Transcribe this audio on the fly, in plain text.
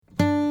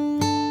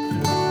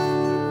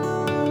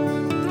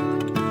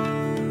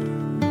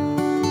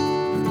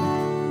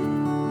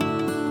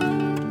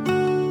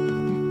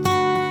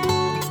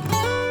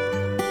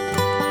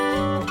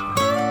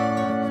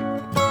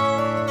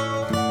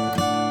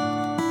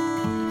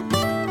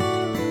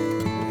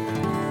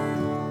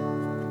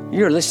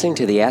You're listening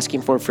to the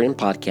Asking for a Friend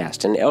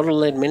podcast, an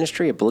elder-led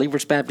ministry of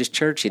Believers Baptist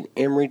Church in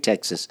Emory,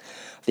 Texas.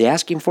 The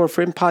Asking for a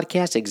Friend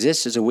podcast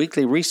exists as a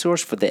weekly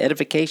resource for the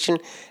edification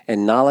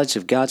and knowledge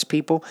of God's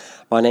people.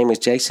 My name is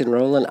Jason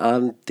Rowland.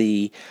 I'm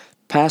the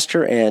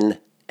pastor and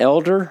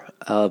elder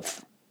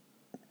of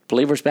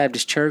Believers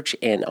Baptist Church,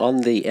 and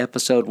on the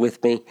episode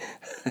with me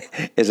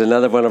is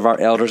another one of our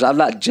elders. I'm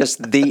not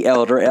just the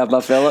elder, am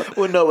I, Philip?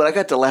 Well, no, but I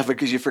got to laughing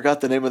because you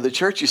forgot the name of the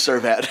church you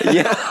serve at.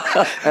 Yeah.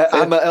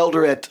 I'm an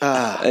elder at,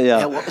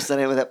 what was the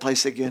name of that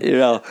place again?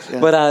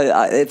 But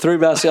I threw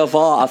myself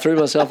off. I threw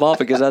myself off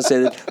because I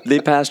said the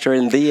pastor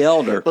and the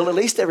elder. Well, at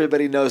least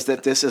everybody knows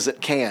that this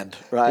isn't canned,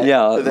 right?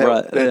 Yeah,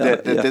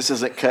 that this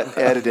isn't cut and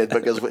edited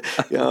because we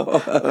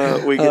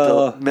get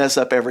to mess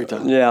up every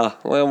time. Yeah,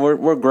 well,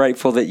 we're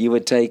grateful that you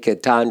would take a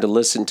time to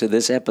listen to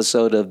this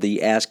episode of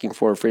the Asking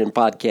for a Friend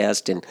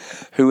podcast, and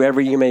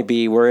whoever you may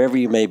be, wherever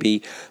you may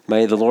be,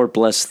 may the Lord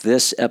bless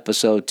this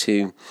episode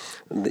to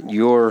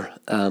your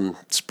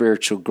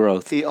spiritual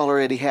growth. He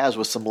already has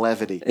with some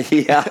levity.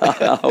 Yeah,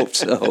 I hope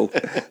so.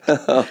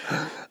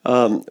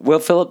 Well,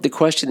 Philip, the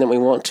question that we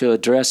want to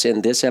address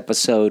in this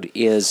episode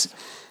is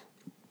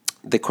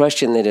the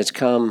question that has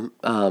come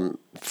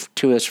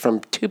to us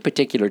from two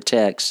particular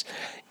texts.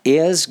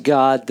 Is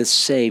God the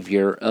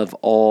Savior of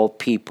all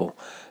people?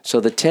 So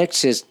the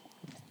text is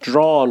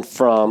drawn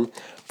from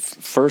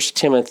 1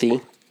 Timothy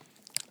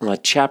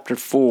chapter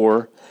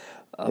 4,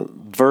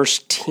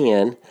 verse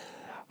 10.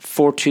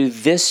 For to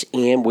this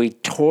end we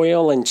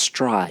toil and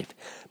strive,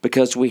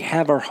 because we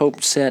have our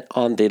hope set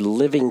on the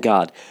living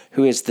God,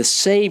 who is the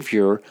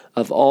Savior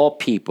of all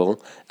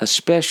people,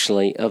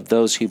 especially of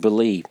those who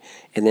believe.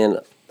 And then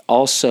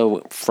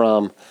also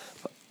from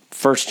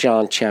 1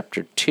 John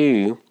chapter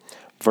 2,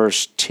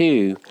 verse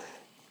 2,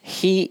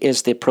 He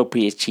is the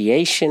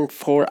propitiation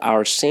for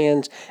our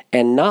sins,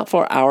 and not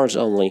for ours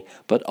only,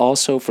 but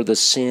also for the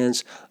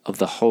sins of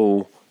the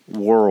whole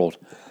world.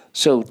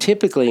 So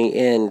typically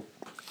in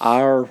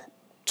our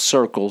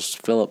circles,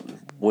 Philip,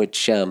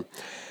 which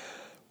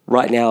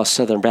right now is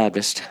Southern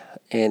Baptist,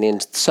 and in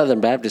Southern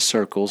Baptist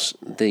circles,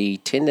 the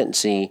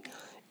tendency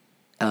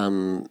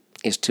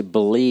is to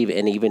believe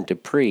and even to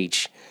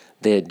preach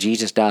that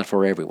Jesus died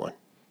for everyone.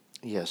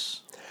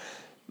 Yes.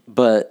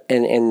 But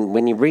and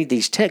when you read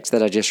these texts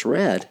that I just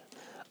read,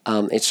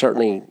 it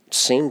certainly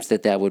seems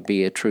that would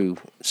be a true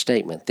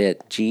statement,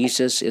 that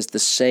Jesus is the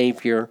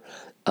Savior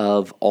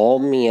of all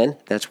men.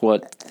 That's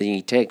what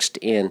the text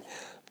in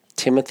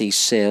Timothy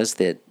says,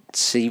 that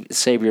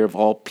Savior of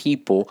all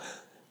people.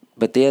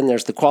 But then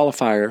there's the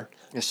qualifier.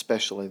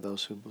 Especially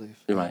those who believe.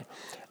 Right.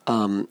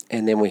 And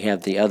then we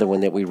have the other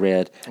one that we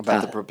read.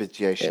 About the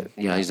propitiation.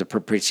 Yeah, he's the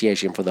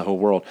propitiation for the whole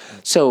world.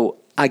 So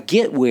I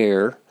get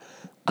where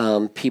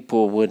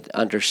people would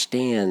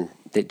understand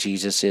that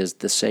Jesus is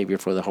the Savior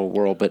for the whole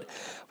world. But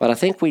I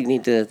think we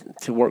need to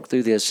work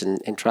through this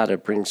and try to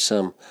bring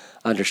some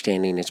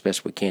understanding as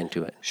best we can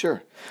to it.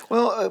 Sure.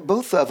 Well,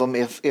 both of them,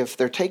 if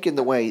they're taken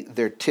the way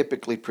they're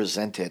typically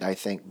presented, I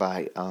think,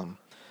 by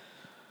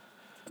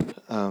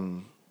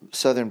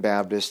Southern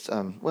Baptist,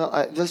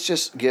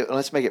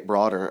 let's make it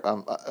broader.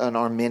 An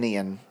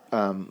Arminian,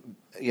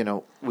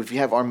 if you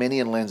have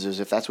Arminian lenses,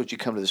 if that's what you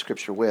come to the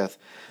Scripture with,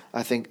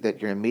 I think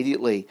that you're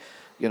immediately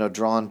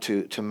drawn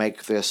to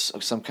make this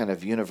some kind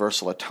of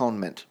universal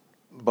atonement,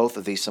 both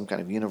of these some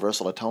kind of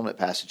universal atonement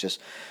passages.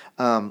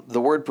 The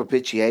word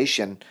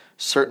propitiation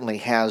certainly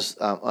has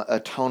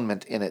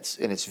atonement in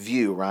its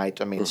view,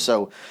 right? I mean,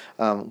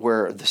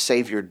 where the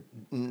Savior,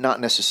 not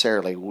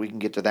necessarily, we can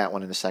get to that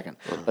one in a second.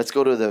 Let's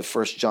go to the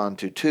 1 John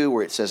 2:2,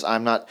 where it says,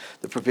 I'm not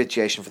the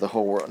propitiation for the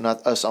whole world,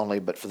 not us only,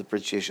 but for the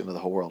propitiation of the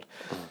whole world.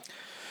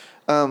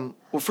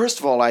 Well, first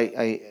of all,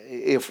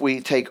 if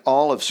we take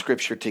all of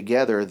Scripture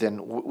together,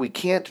 then we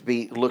can't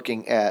be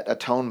looking at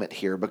atonement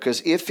here,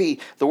 because the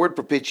word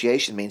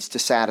propitiation means to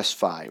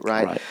satisfy,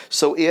 right?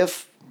 So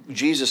if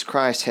Jesus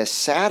Christ has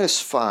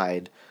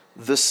satisfied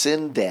the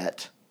sin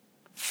debt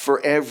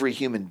for every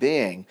human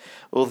being,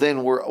 well,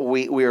 then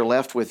we are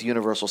left with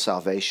universal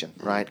salvation,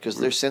 right? Because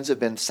their sins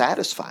have been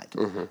satisfied.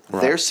 Mm-hmm.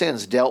 Right. Their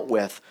sins dealt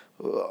with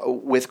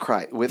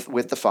Christ,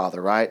 with the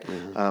Father, right?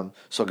 Mm-hmm.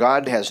 So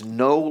God has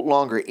no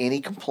longer any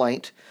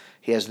complaint.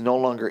 He has no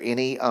longer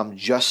any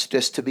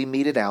justice to be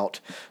meted out,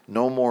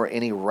 no more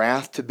any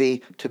wrath to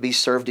be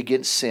served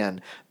against sin,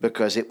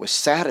 because it was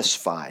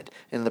satisfied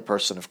in the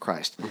person of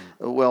Christ.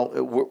 Mm-hmm.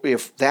 Well,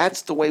 if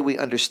that's the way we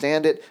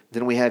understand it,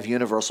 then we have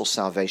universal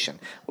salvation.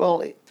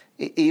 Well,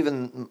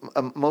 even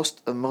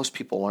most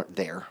people aren't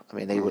there. I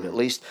mean, they would at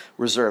least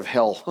reserve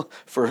hell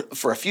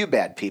for a few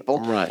bad people.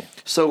 Right.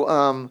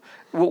 So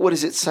what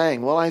is it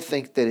saying? Well, I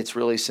think that it's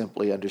really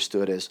simply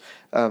understood as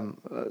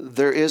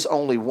there is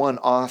only one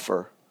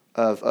offer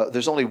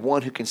there's only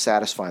one who can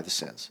satisfy the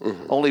sins.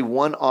 Only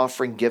one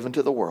offering given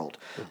to the world.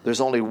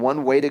 There's only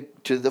one way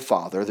to the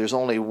Father. There's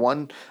only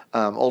one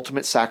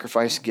ultimate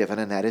sacrifice given,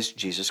 and that is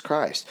Jesus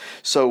Christ.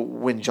 So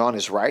when John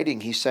is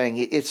writing, he's saying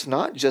it's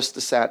not just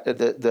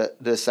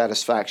the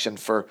satisfaction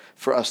for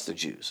us, the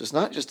Jews. It's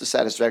not just the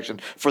satisfaction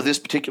for this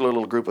particular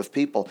little group of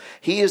people.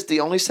 He is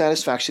the only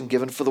satisfaction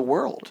given for the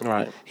world.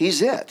 Right.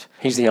 He's it.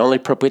 He's the only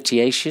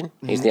propitiation.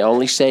 He's the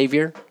only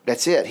Savior.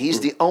 That's it. He's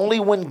the only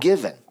one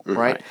given.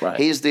 Right? Right.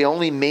 He's the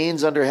only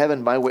means under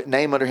heaven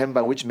name under heaven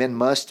by which men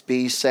must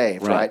be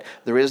saved. Right?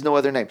 There is no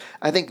other name.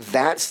 I think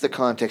that's the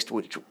context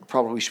which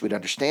probably we should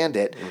understand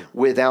it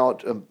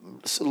without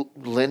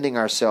lending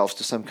ourselves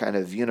to some kind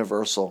of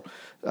universal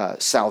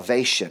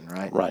salvation.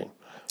 Right. Right.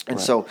 And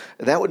so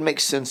that would make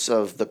sense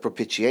of the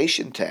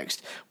propitiation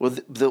text. Well,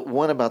 the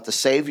one about the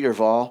Savior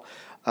of all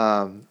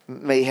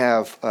may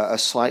have a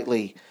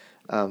slightly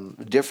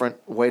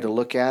different way to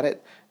look at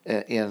it.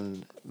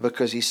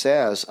 Because he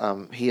says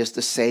he is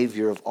the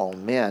Savior of all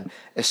men,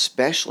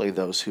 especially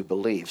those who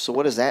believe. So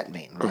what does that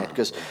mean, right?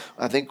 Because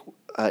I think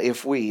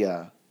if we,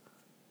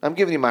 I'm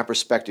giving you my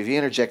perspective. You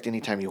interject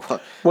anytime you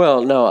want.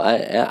 Well, no,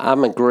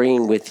 I'm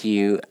agreeing with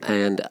you,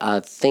 and I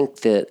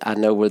think that I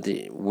know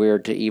where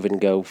to even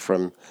go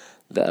from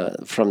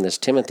this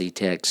Timothy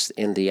text,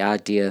 in the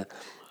idea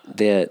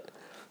that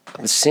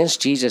since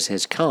Jesus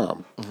has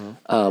come,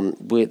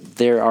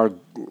 there are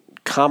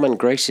common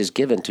graces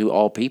given to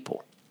all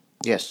people.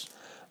 Yes.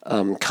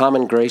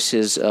 Common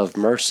graces of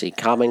mercy,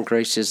 common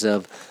graces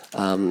of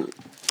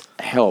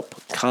help,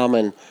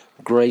 common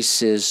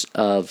graces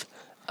of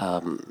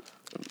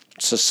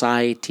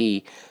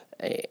society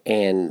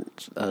and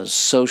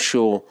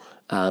social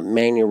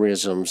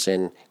mannerisms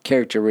and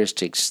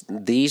characteristics.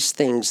 These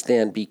things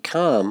then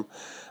become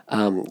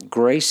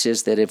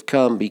graces that have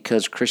come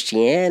because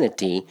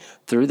Christianity,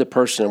 through the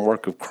person and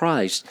work of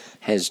Christ,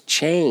 has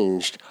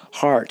changed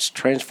hearts,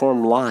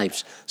 transformed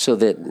lives, so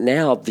that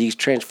now these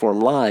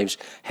transformed lives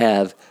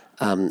have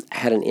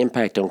had an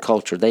impact on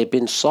culture. They've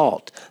been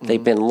salt,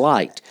 they've been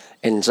light,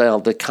 and so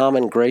the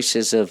common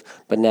graces of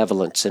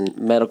benevolence and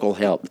medical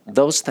help,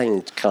 those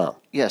things come.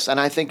 Yes, and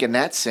I think in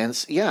that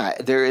sense,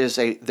 there is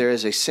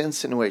a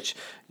sense in which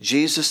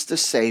Jesus the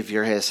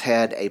Savior has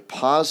had a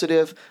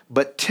positive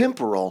but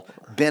temporal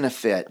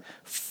benefit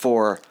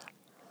for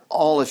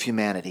all of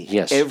humanity.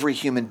 Yes. Every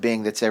human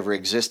being that's ever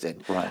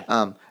existed.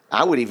 Right.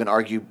 I would even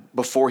argue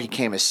before he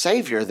came as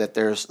Savior that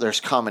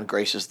there's common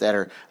graces that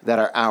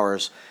are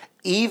ours.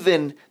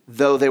 Even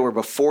though they were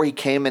before he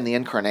came in the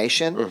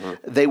incarnation,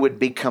 they would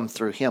become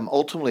through him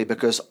ultimately,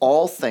 because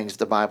all things,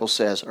 the Bible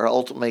says, are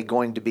ultimately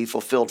going to be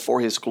fulfilled for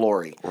his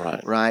glory.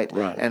 Right.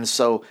 And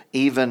so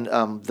even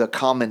the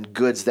common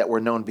goods that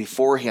were known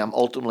before him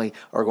ultimately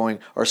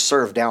are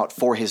served out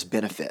for his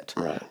benefit.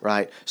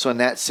 Right. So in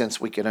that sense,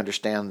 we can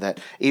understand that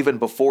even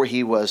before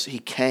he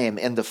came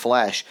in the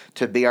flesh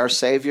to be our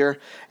Savior,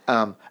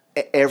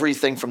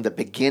 everything from the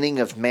beginning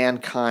of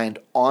mankind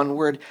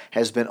onward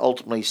has been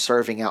ultimately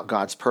serving out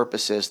God's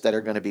purposes that are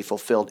going to be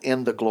fulfilled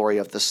in the glory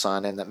of the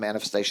Son and the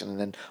manifestation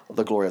and then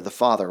the glory of the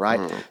Father, right?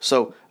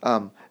 So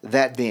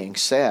that being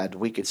said,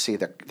 we could see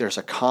that there's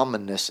a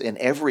commonness in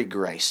every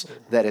grace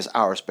that is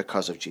ours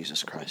because of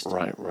Jesus Christ.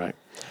 Right.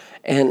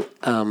 And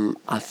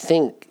I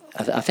think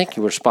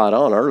you were spot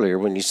on earlier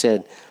when you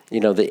said,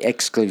 the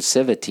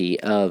exclusivity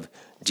of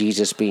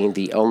Jesus being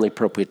the only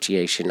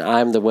propitiation.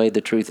 I am the way,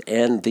 the truth,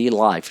 and the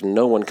life.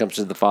 No one comes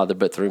to the Father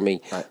but through me.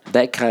 Right.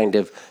 That kind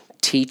of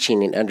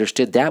teaching and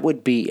that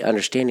would be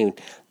understanding.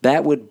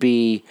 That would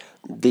be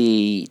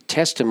the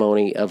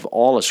testimony of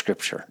all of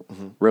Scripture,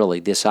 really,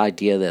 this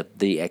idea that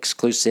the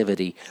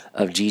exclusivity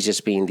of Jesus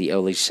being the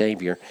only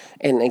Savior.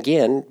 And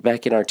again,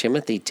 back in our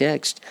Timothy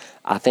text,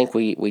 I think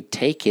we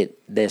take it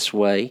this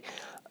way,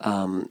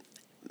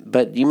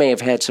 but you may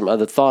have had some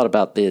other thought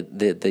about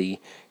the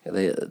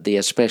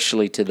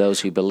especially to those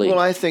who believe. Well,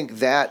 I think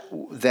that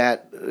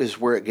is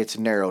where it gets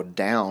narrowed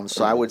down.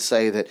 So I would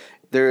say that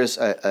there is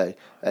a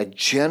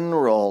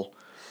general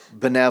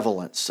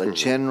benevolence, a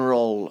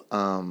general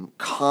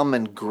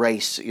common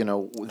grace.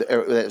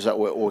 Is that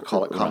what we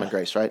call it? Common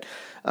grace, right?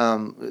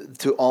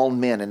 To all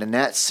men, and in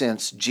that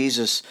sense,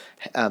 Jesus,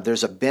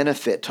 there's a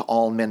benefit to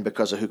all men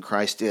because of who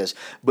Christ is,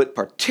 but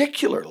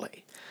particularly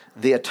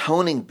the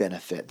atoning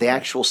benefit, the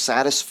actual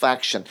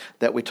satisfaction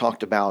that we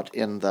talked about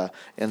in the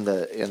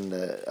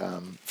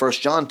 1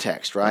 John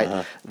text,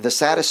 right? The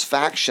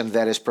satisfaction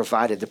that is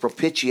provided, the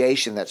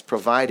propitiation that's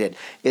provided,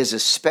 is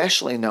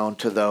especially known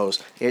to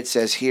those, it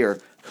says here,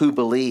 who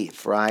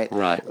believe, right?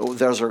 Right.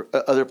 Those are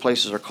other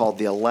places are called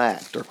the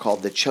elect or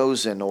called the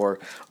chosen or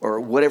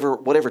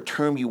whatever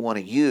term you want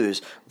to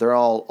use. They're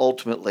all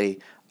ultimately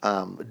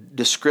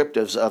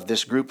descriptives of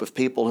this group of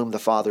people whom the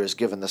Father has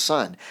given the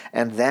Son,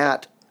 and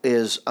that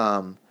in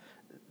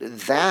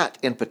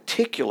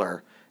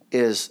particular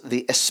is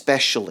the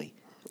especially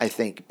I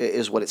think,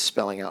 is what it's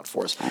spelling out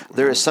for us.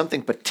 There is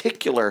something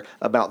particular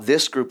about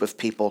this group of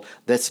people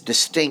that's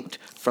distinct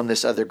from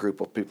this other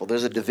group of people.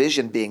 There's a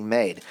division being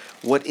made.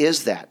 What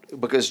is that?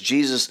 Because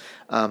Jesus,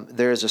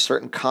 there is a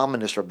certain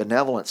commonness or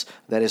benevolence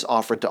that is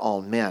offered to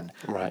all men.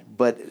 Right.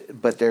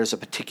 But there's a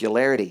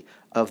particularity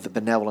of the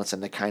benevolence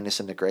and the kindness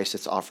and the grace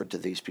that's offered to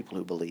these people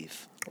who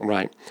believe.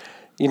 Right.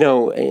 You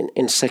know,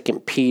 in 2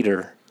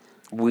 Peter,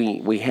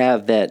 we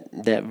have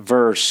that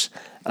verse,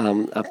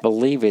 I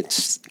believe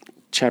it's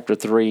chapter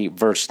 3,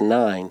 verse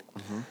 9.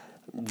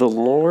 The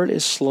Lord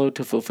is slow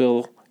to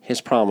fulfill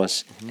his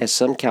promise, as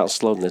some count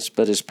slowness,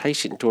 but is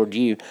patient toward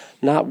you,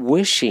 not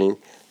wishing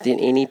that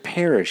any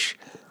perish,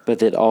 but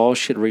that all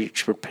should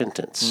reach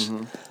repentance.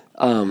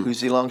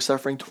 Who's he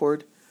long-suffering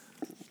toward?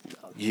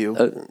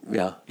 You.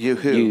 Yeah. You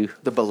who? You.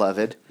 The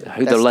beloved.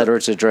 Who the letter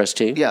is addressed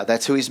to. Yeah,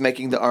 that's who he's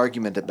making the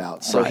argument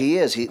about. So Right. he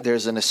is.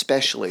 There's an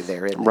especially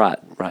there, isn't Right,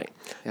 right.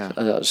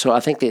 Yeah. So I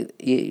think that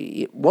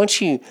once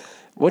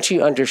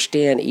you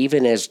understand,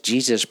 even as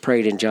Jesus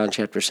prayed in John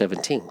chapter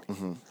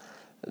 17,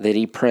 that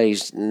he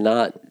prays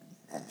not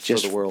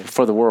just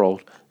for the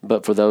world,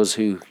 but for those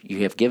who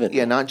you have given.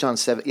 Yeah, not John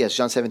 7. Yes,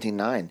 John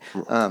 17:9.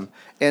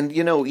 And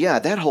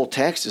that whole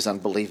text is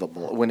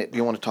unbelievable. When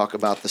you want to talk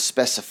about the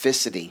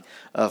specificity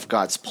of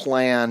God's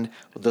plan,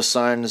 the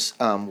Son's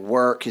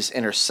work, his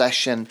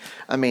intercession.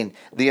 I mean,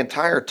 the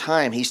entire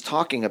time he's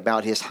talking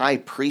about his high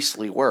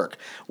priestly work,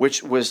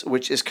 which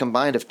is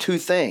combined of two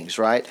things,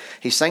 right?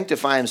 He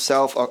sanctified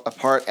himself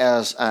apart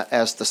as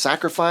the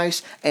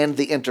sacrifice and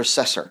the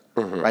intercessor,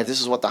 right?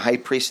 This is what the high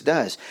priest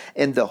does,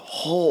 and the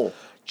whole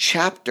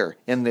chapter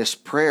in this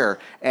prayer,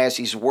 as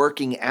he's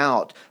working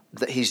out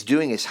that he's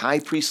doing his high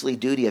priestly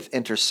duty of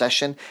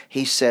intercession,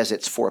 he says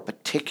it's for a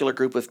particular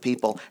group of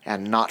people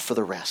and not for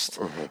the rest.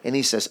 And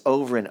he says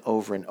over and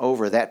over and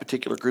over, that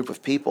particular group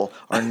of people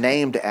are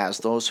named as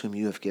those whom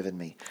you have given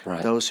me,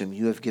 Right. those whom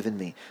you have given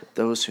me,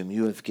 those whom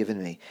you have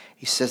given me.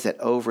 He says that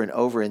over and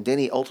over, and then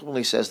he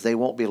ultimately says they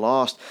won't be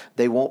lost,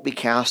 they won't be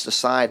cast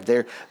aside.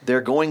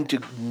 They're going to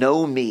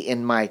know me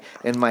in my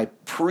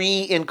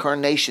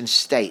pre-incarnation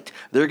state.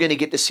 They're going to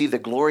get to see the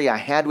glory I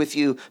had with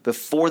you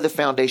before the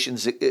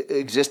foundations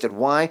existed.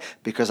 Why?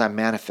 Because I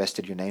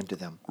manifested your name to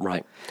them.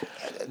 Right.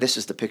 This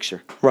is the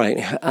picture. Right.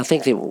 I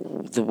think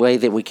that the way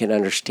that we can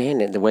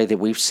understand it, the way that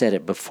we've said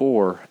it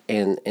before,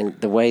 and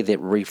the way that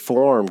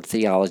Reformed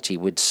theology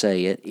would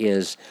say it,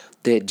 is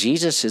that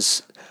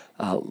Jesus'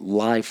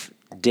 life,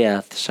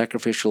 death,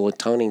 sacrificial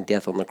atoning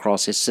death on the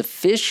cross is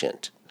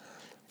sufficient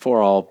for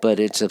all, but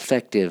it's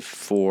effective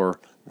for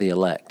the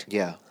elect.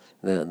 Yeah.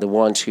 The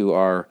ones who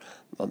are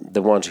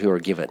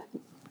given.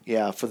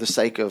 Yeah. For the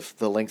sake of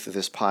the length of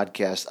this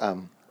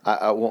podcast,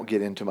 I won't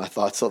get into my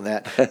thoughts on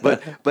that,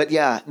 but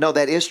yeah, no,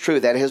 that is true.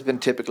 That has been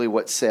typically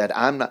what's said.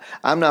 I'm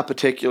not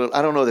particular.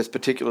 I don't know that's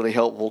particularly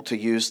helpful to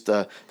use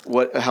the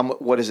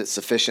what is it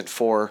sufficient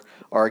for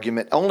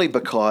argument, only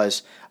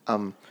because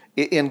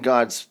in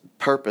God's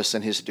purpose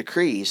and His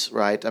decrees,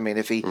 right? I mean,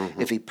 if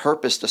He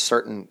purposed a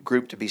certain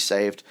group to be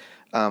saved,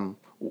 the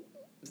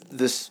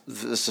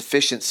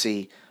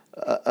sufficiency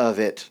of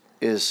it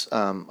is,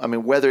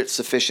 whether it's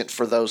sufficient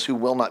for those who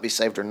will not be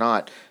saved or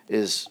not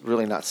is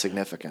really not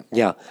significant.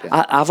 Yeah.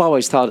 I've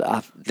always thought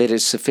that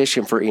it's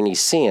sufficient for any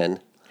sin.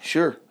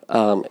 Sure.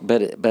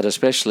 But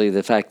especially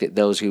the fact that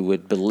those who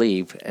would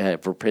believe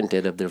have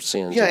repented of their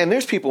sins. Yeah, and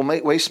there's people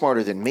way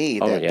smarter than me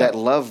that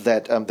love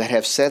that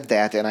have said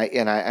that, and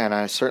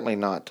I certainly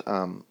not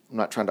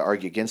trying to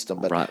argue against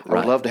them, but I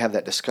would love to have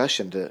that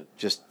discussion to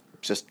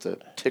just to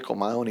tickle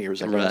my own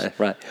ears, I guess.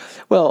 Right.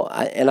 Well,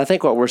 I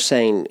think what we're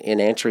saying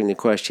in answering the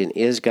question,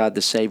 is God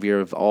the Savior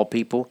of all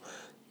people?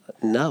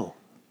 No.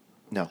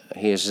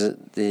 He is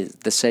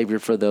the Savior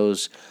for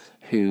those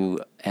who,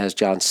 as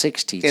John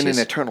 6 teaches. In an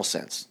eternal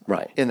sense.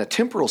 Right. In a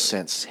temporal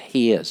sense.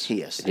 He is.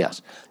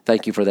 Yes.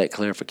 Thank you for that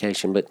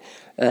clarification. But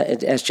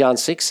as John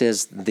 6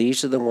 says,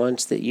 these are the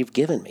ones that you've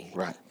given me.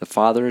 Right. The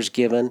Father has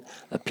given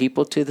a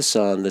people to the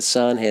Son. The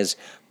Son has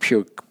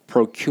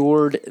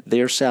procured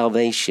their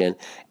salvation,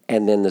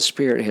 and then the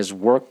Spirit has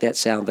worked that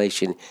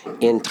salvation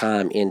in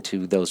time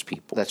into those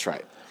people. That's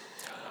right.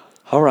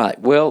 All right.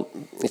 Well,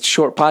 it's a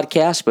short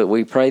podcast, but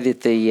we pray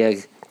that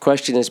the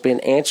question has been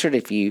answered.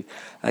 If you,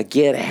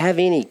 again, have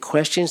any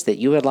questions that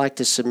you would like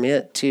to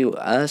submit to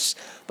us,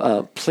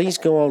 please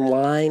go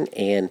online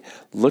and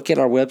look at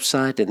our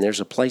website, and there's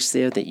a place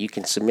there that you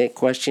can submit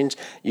questions.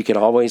 You can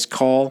always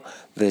call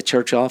the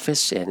church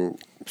office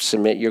and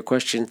submit your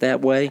questions that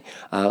way.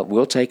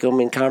 We'll take them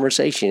in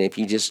conversation. If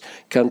you just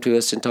come to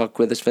us and talk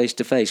with us face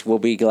to face, we'll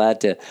be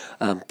glad to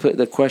put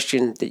the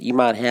question that you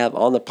might have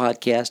on the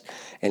podcast.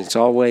 And it's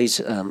always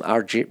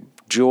our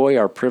joy,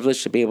 our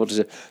privilege to be able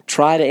to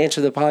try to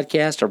answer the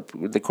podcast or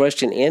the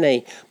question in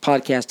a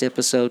podcast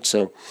episode.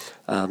 So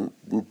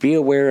be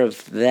aware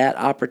of that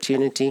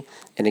opportunity.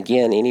 And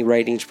again, any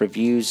ratings,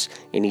 reviews,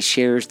 any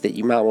shares that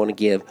you might want to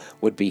give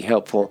would be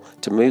helpful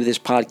to move this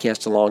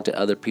podcast along to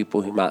other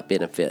people who might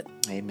benefit.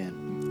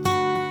 Amen.